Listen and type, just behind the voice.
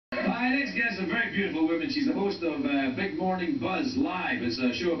My next guest is a very beautiful woman. She's the host of Big Morning Buzz Live. It's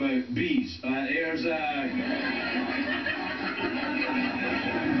a show about bees. Airs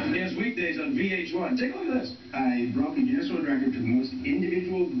weekdays on VH1. Take a look at this. I broke a Guinness World Record for the most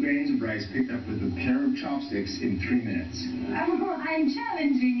individual grains of rice picked up with a pair of chopsticks in 3 minutes. Oh, I'm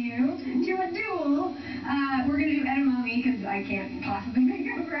challenging you to a duel. We're going to do edamame because I can't possibly make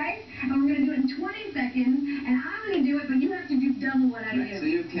up rice. And we're going to do it in 20 seconds. And I'm going to do it, but you have to do double what I do. So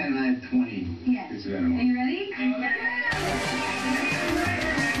you have 10 and I have 20. Yes. Are you ready?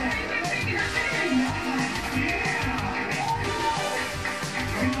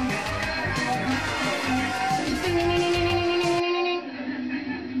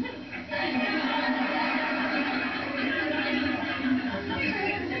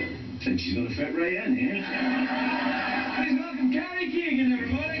 I think she's going to fit right in here. Please welcome Carrie Keagan,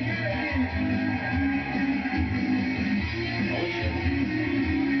 everybody. Carrie Keagan.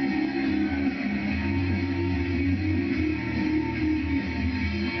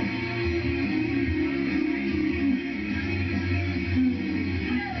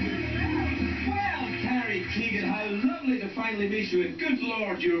 Well, Carrie Keagan, how lovely to finally meet you. And good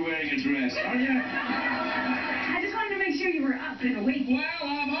Lord, you're wearing a dress, are you? I just wanted to make sure you were up and awake. Well,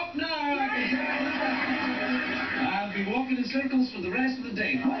 I'm up now. I'll be walking in circles for the rest of the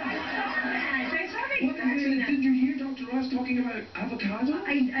day. I saw that you Did you hear Dr. Ross talking about avocado?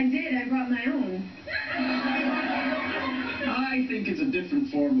 I did. I brought my own. I think it's a different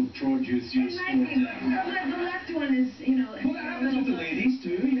form of produce you're It might be, but the left one is, you know... Well, that happens with the ladies,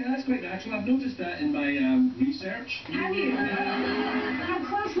 too. Yeah, that's quite natural. I've noticed that in my research. Have you? How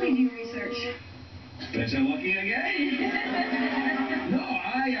closely do you research? Bet you're lucky again. No,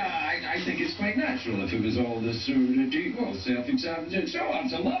 I think it's quite natural if it was all this sort of self-examination. So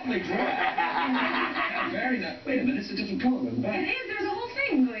it's a lovely dress. Very nice. Wait a minute, it's a different color on the back. It is. There's a whole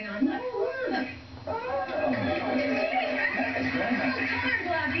thing going on. Look. Look.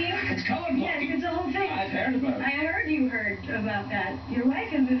 It's color blocking. Yes, it's a whole thing. I've heard about it. I heard you heard about that. Your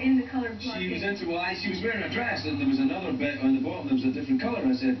wife has been into color blocking. She was into, she was wearing a dress and there was another bit on the bottom that was a different color.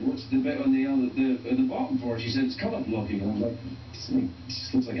 I said, what's the bit on the bottom for? She said, it's color blocking. And I was like, it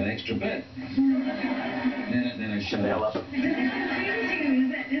just looks like an extra bit. then I shut up. Does it confuse you?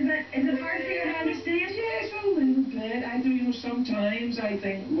 Is it hard for you to understand? Yes, a little bit. I do, sometimes I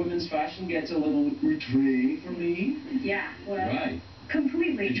think women's fashion gets a little retray for me. Yeah, well... Right.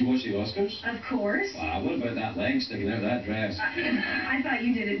 Completely. Did you watch the Oscars? Of course. Wow, what about that leg sticking out of that dress? I thought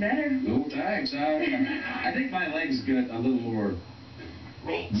you did it better. No, thanks. I think my legs got a little more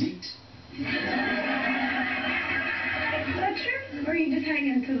meat. Is that true? Or are you just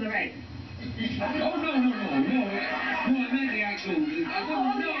hanging to the right? Oh, no. No, I meant the actual... I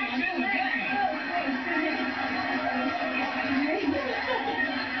meant the back.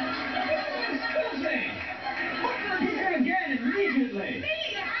 Immediately. Me?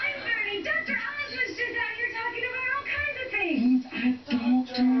 I'm Bernie. Dr. Oz was just out here talking about all kinds of things.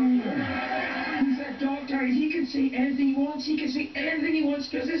 He's a doctor. He can say anything he wants. He can say anything he wants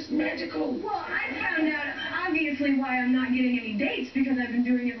because it's medical. Well, I found out, obviously, why I'm not getting any dates, because I've been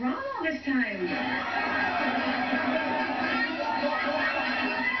doing it wrong all this time.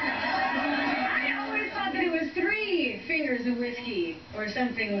 I always thought that it was 3 fingers of whiskey or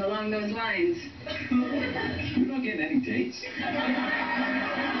something along those lines. You're not getting any dates?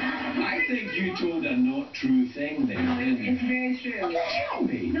 I think you told a not true thing there. No, it's very true. Tell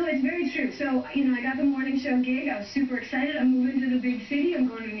me. No, it's very true. So, I got the morning show gig. I was super excited. I'm moving to the big city. I'm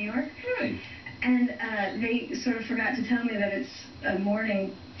going to New York. Right. And they sort of forgot to tell me that it's a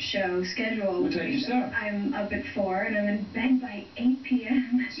morning show schedule. What time do you start? I'm up at 4 and I'm in bed by 8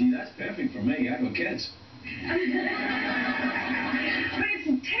 p.m. See, that's perfect for me. I got kids. But it's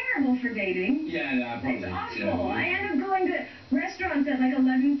terrible for dating. Yeah, probably. It's awful. I end up going to restaurants at like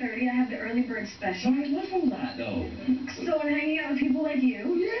 11:30. I have the early bird special. I live on that, though. So I'm hanging out with people like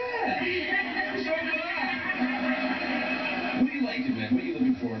you. Yeah. So do I. What do you like, man? What are you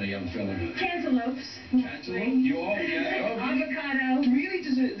looking for in a young fella? Cantaloupes. Cantaloupe? Avocado. Really?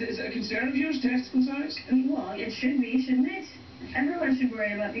 Is it a concern of yours, testicle size? Well, it should be, shouldn't it? Everyone should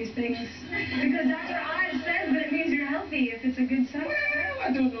worry about these things. Because Dr. Oz says that it means you're healthy if it's a good size. Well,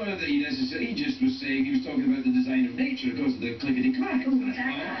 I don't know that he necessarily. He just was saying, he was talking about the design of nature because of the clickety-clack.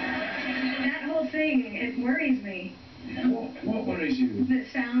 That whole thing, it worries me. What worries you? The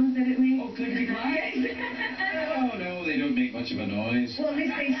sounds that it makes. Oh, clickety-clack? Oh, no, they don't make much of a noise. Well, at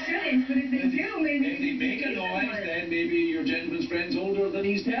least they shouldn't, but if they do, maybe... If they make a noise, then maybe your gentleman's friend's older than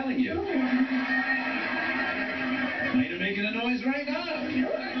he's telling you. Might have making a noise right now.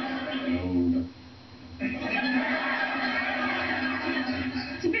 No.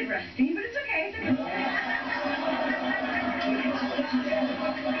 It's a bit rough. crusty, but it's okay. It's okay.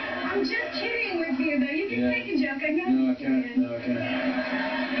 I'm just kidding with you, though. You can take a joke. I know. No, I can't. No, I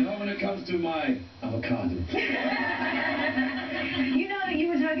can't. Not when it comes to my avocado. You know, you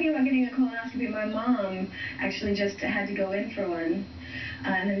were talking about getting a colonoscopy. My mom actually just had to go in for one.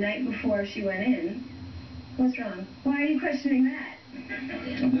 And the night before she went in, what's wrong? Why are you questioning that?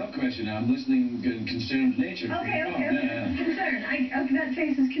 I'm not questioning. I'm listening in concerned nature. Okay. Yeah. Concerned. That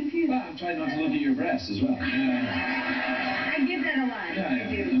face is confused. Well, I'm trying not to look at your breasts as well. I get that a lot. Yeah.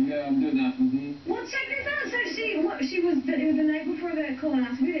 I do. I'm doing that. Well, check this out. So it was the night before the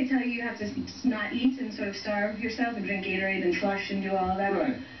colonoscopy. They tell you have to not eat and sort of starve yourself and drink Gatorade and flush and do all of that.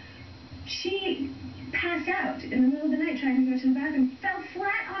 Right. She passed out in the middle of the night trying to go to the bathroom, fell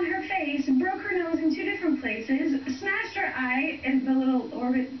flat on her face, broke her nose in 2 different places, smashed her eye in the little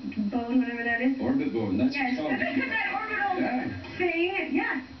orbit bone, whatever that is. Orbit bone, that's called. That orbital thing,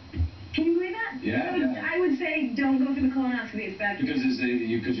 yeah. Can you believe that? Yeah, So yeah. I would say don't go for the colonoscopy. It's bad.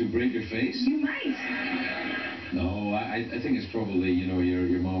 Because you break your face? You might. No, I think it's probably,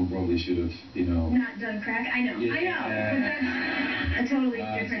 your mom probably should have, Not done crack. I know. Yeah. But that's a totally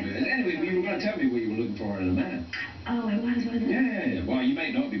different. Anyway, you were going to tell me what you were looking for in a minute. Oh, I was. Yeah. Well, you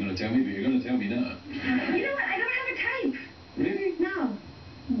might not be going to tell me, but you're going to tell me now. You know what? I don't have a type. Really? No.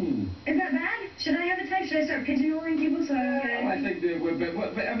 Is that bad? Should I have a type? Should I start pigeonholing people so I don't get it? Well, I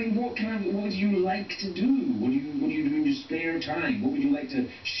think but I mean, what would you like to do? What do you do in your spare time? What would you like to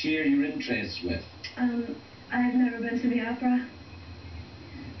share your interests with? I've never been to the opera.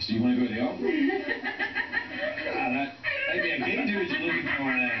 So you want to go to the opera? That'd be a gay dude you're looking for.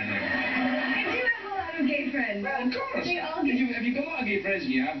 I do have a lot of gay friends. Well, of course. They all If you've got a lot of gay friends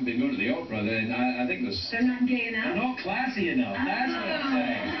and you haven't been going to the opera, then I think they're not gay enough? they're not classy enough. That's what I'm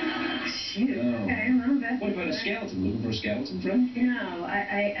saying. Shoot. No. Okay, well, that's... What about a skeleton? Looking for a skeleton friend? No,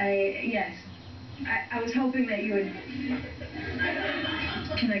 yes. I was hoping that you would...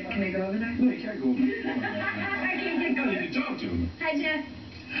 Can I go over there? No, you can't go over there. I can't get No, going. you can talk to him. Hi, Jeff.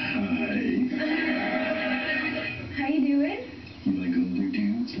 Hi. How you doing? You like older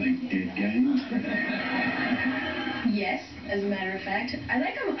dudes, like dead guys? Yes, as a matter of fact. I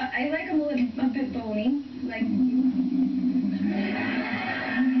like them a bit bony. Like...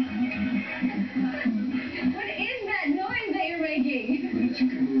 What is that noise that you're making? Why don't you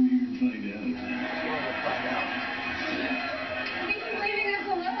come over here and find out? I think he's leaving us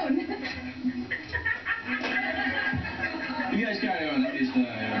alone. You guys carry on. I'm just,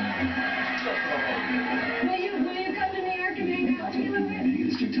 Will you come to New York and hang out with me a little bit? You're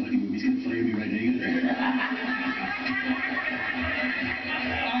gonna start talking to him. He's gonna fire me right now.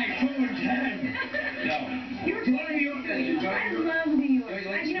 I phoned him. No. You're Go to New York then. I love New York. You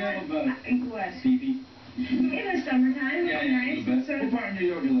like You know smell of what? pee-pee? In the summertime, Yeah, it's nice. a little bit. Sort What of part of New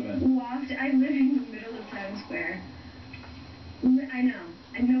York do you live in? walked. I live in the middle of Times Square. I know.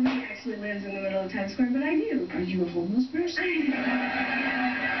 And nobody actually lives in the middle of Times Square, but I do. Are you a homeless person?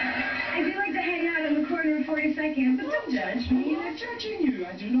 I do like to hang out in the corner of 42nd, but don't judge me. I'm not judging you.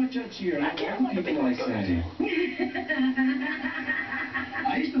 I do not judge you. I love people I say.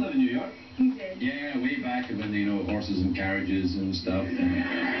 I used to live in New York. You did. Yeah, way back when, horses and carriages and stuff.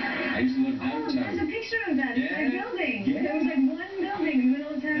 I used to live Oh, there's a downtown. picture of that in my building. Yeah. There was like one building in the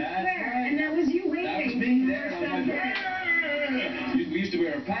middle of Times That's Square, right. and that was you waving. That was me there. We used to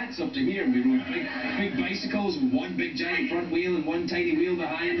wear our pants up to here. We rode big bicycles with one big giant front wheel and one tiny wheel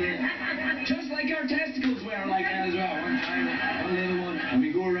behind it. Just like our testicles were like that as well. One giant, one little one. And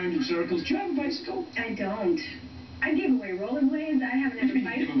we go around in circles. Do you have a bicycle? I don't. I gave away rollerblades. I haven't What ever do you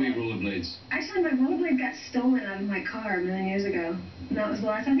mean you give away bicycled. rollerblades? Actually, my rollerblade got stolen out of my car a million years ago. And that was the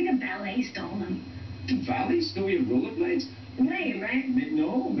last time. I think a ballet stole them. The Valley stole your rollerblades? Lame, right?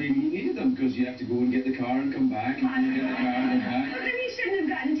 No, maybe you needed them because you have to go and get the car and come back and go and get the car and come back. Well, then he shouldn't have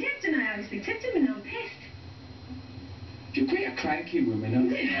gotten tipped, and I obviously tipped him, and now I'm pissed. You're quite a cranky woman,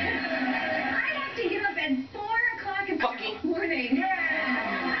 aren't you? I have to get up at 4 o'clock in the morning.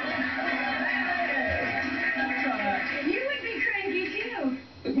 You would be cranky, too.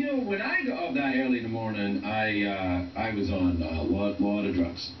 But when I got up that early in the morning, I was on a lot of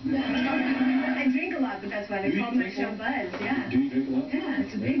drugs. I drink a lot, but that's why they call my show Buzz, yeah. Do you drink a lot? Yeah,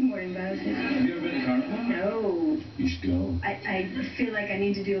 it's a big morning buzz. Have you ever been to Carnival? No. You should go. I feel like I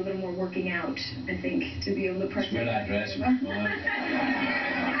need to do a little more working out, I think, to be able to Just wear that dress.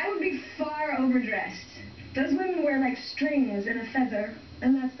 I would be far overdressed. Those women wear like strings and a feather,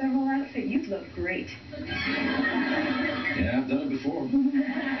 and that's their whole outfit. You'd look great. Yeah, I've done it before.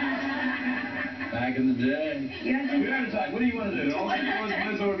 I back in the day. Yeah, We're out of time. What do you want to do?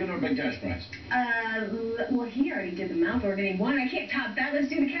 Mouth organ or big cash prize? well, he already did the mouth organ. He won. I can't top that. Let's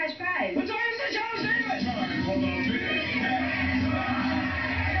do the cash prize. What time is the show?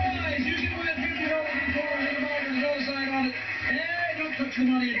 Guys, you can win $50 before in the bag. There's no sign on it. Hey, don't touch the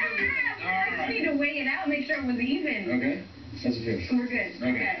money. I just need to weigh it out, make sure it was even. Okay. That's a fair. We're good.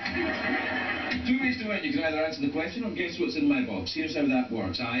 Okay. 2 ways to win. You can either answer the question or guess what's in my box. Here's how that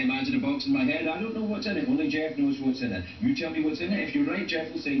works. I imagine a box in my head. I don't know what's in it. Only Jeff knows what's in it. You tell me what's in it. If you're right,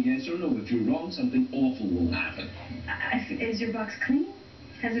 Jeff will say yes or no. If you're wrong, something awful will happen. Is your box clean?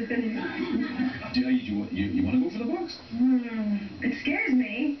 Has it been... You want to go for the box? It scares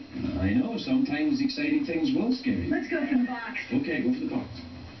me. I know. Sometimes exciting things will scare you. Let's go for the box. Okay, go for the box.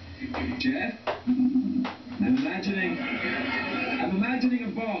 Jeff? I'm imagining a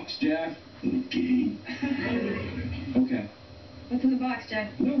box, Jeff. Okay. Okay. What's in the box,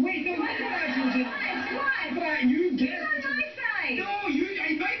 Jeff? No, wait, no, what box is it? What? You guessed. It's on my side. No,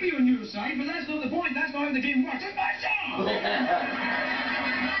 it might be on your side, but that's not the point. That's not how the game works. It's my song!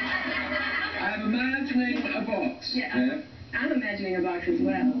 I'm imagining a box. Yeah, Jeff. I'm imagining a box as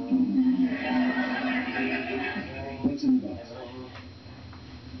well. What's in the box?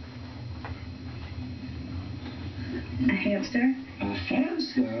 A hamster? A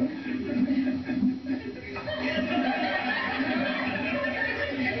hamster?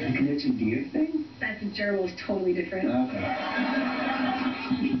 It's a deer thing? That's a gerbil. It's totally different. Okay.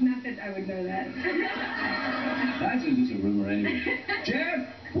 Not that I would know that. That's just a rumor anyway. Jeff!